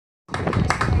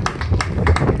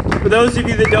those of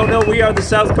you that don't know, we are the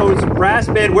South Coast Brass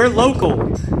Band. We're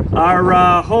local.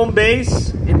 Our home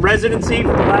base in residency for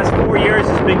the last 4 years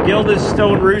has been Gilda's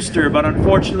Stone Rooster, but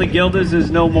unfortunately Gilda's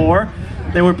is no more.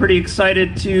 Then we're pretty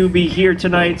excited to be here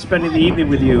tonight spending the evening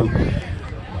with you.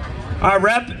 Our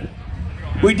rep,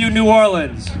 we do New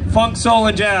Orleans, funk, soul,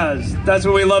 and jazz. That's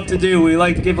what we love to do. We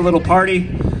like to give a little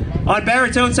party. On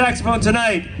baritone saxophone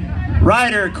tonight,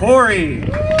 Ryder Corey.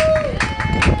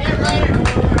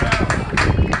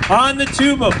 On the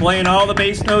tuba, playing all the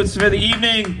bass notes for the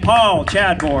evening, Paul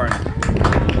Chadbourne.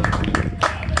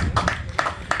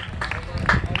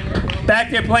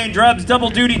 Back there playing drums, double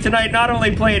duty tonight, not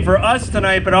only playing for us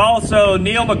tonight, but also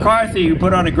Neil McCarthy, who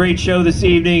put on a great show this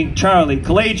evening, Charlie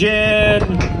Kalajian.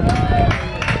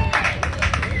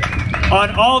 On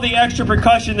all the extra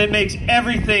percussion that makes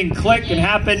everything click and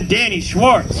happen, Danny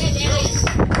Schwartz.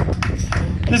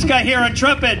 This guy here on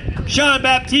trumpet, Sean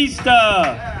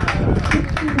Baptista.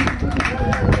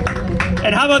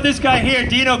 And how about this guy here,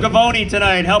 Dino Gavoni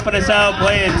tonight, helping us out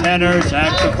playing tenor,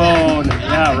 saxophone.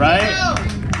 Yeah, right?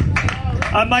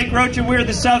 I'm Mike Roach, and we're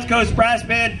the South Coast Brass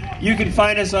Band. You can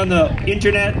find us on the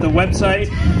internet, the website,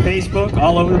 Facebook,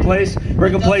 all over the place. We're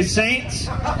going to play Saints.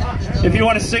 If you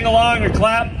want to sing along or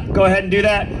clap, go ahead and do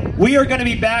that. We are going to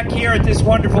be back here at this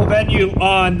wonderful venue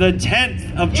on the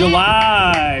 10th of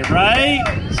July, right?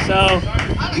 So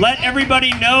let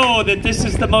everybody know that this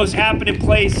is the most happening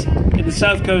place in the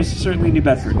South Coast, certainly New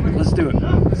Bedford. Let's do it.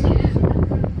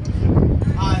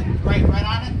 Right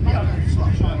on it?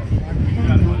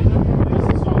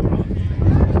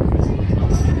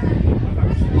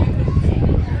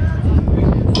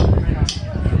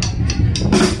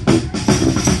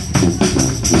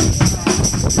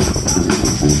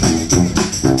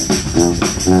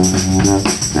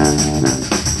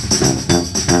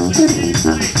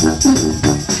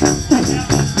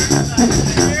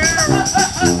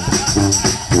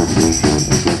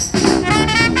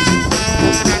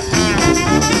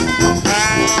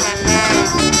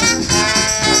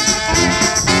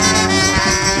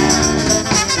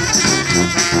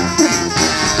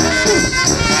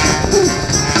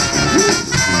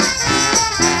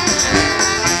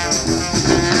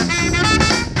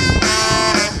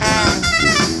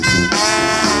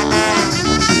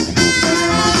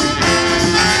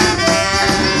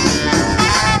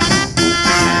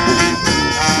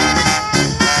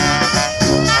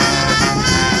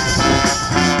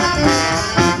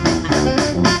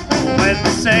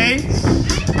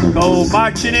 Go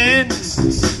marching in,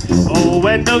 oh,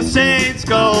 when those saints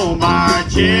go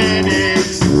marching in,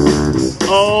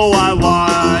 oh, I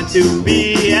want to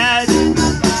be at,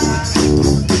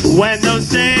 when those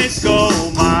saints go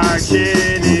marching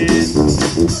in,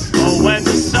 oh, when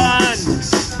the sun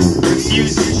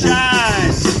refused to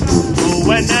shine, oh,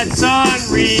 when that sun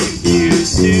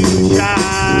refused to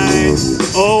shine,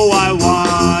 oh, I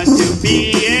want to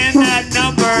be in that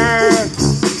number,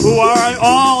 who are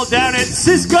all down at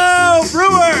Cisco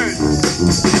Brewers.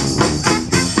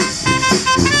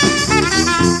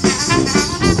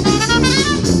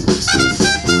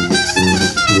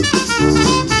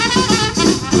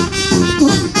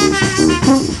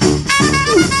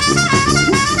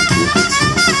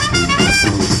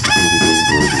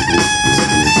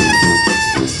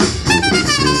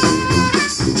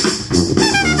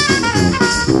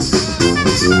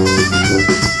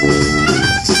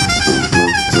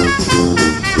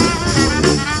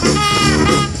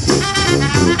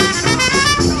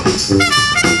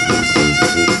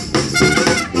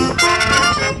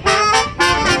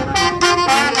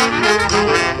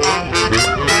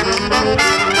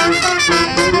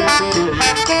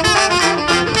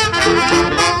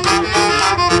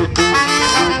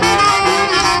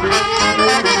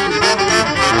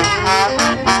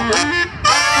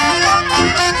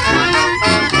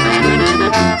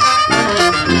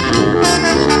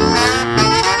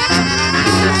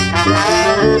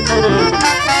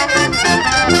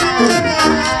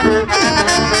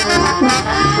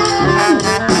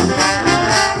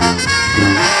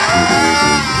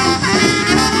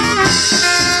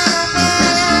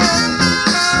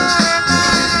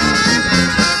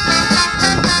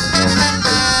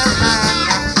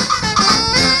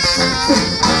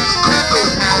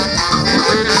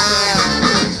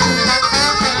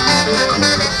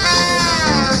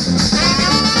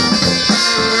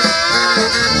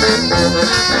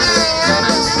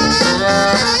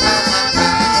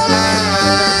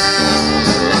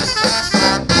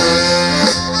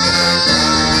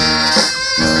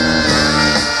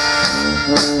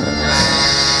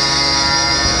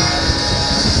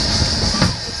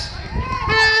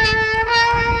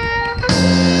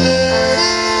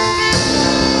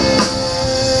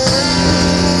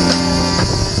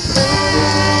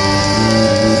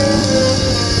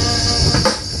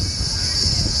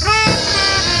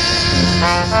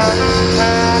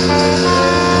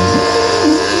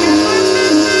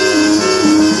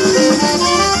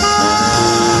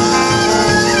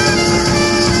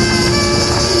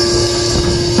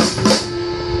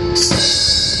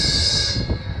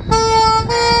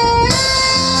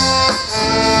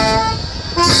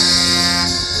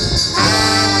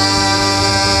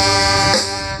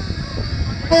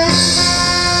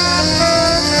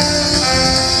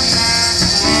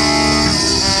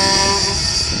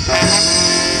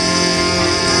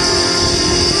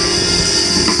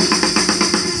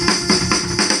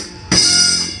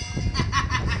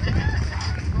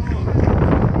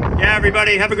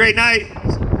 everybody. Have a great night.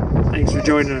 Thanks for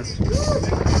joining us.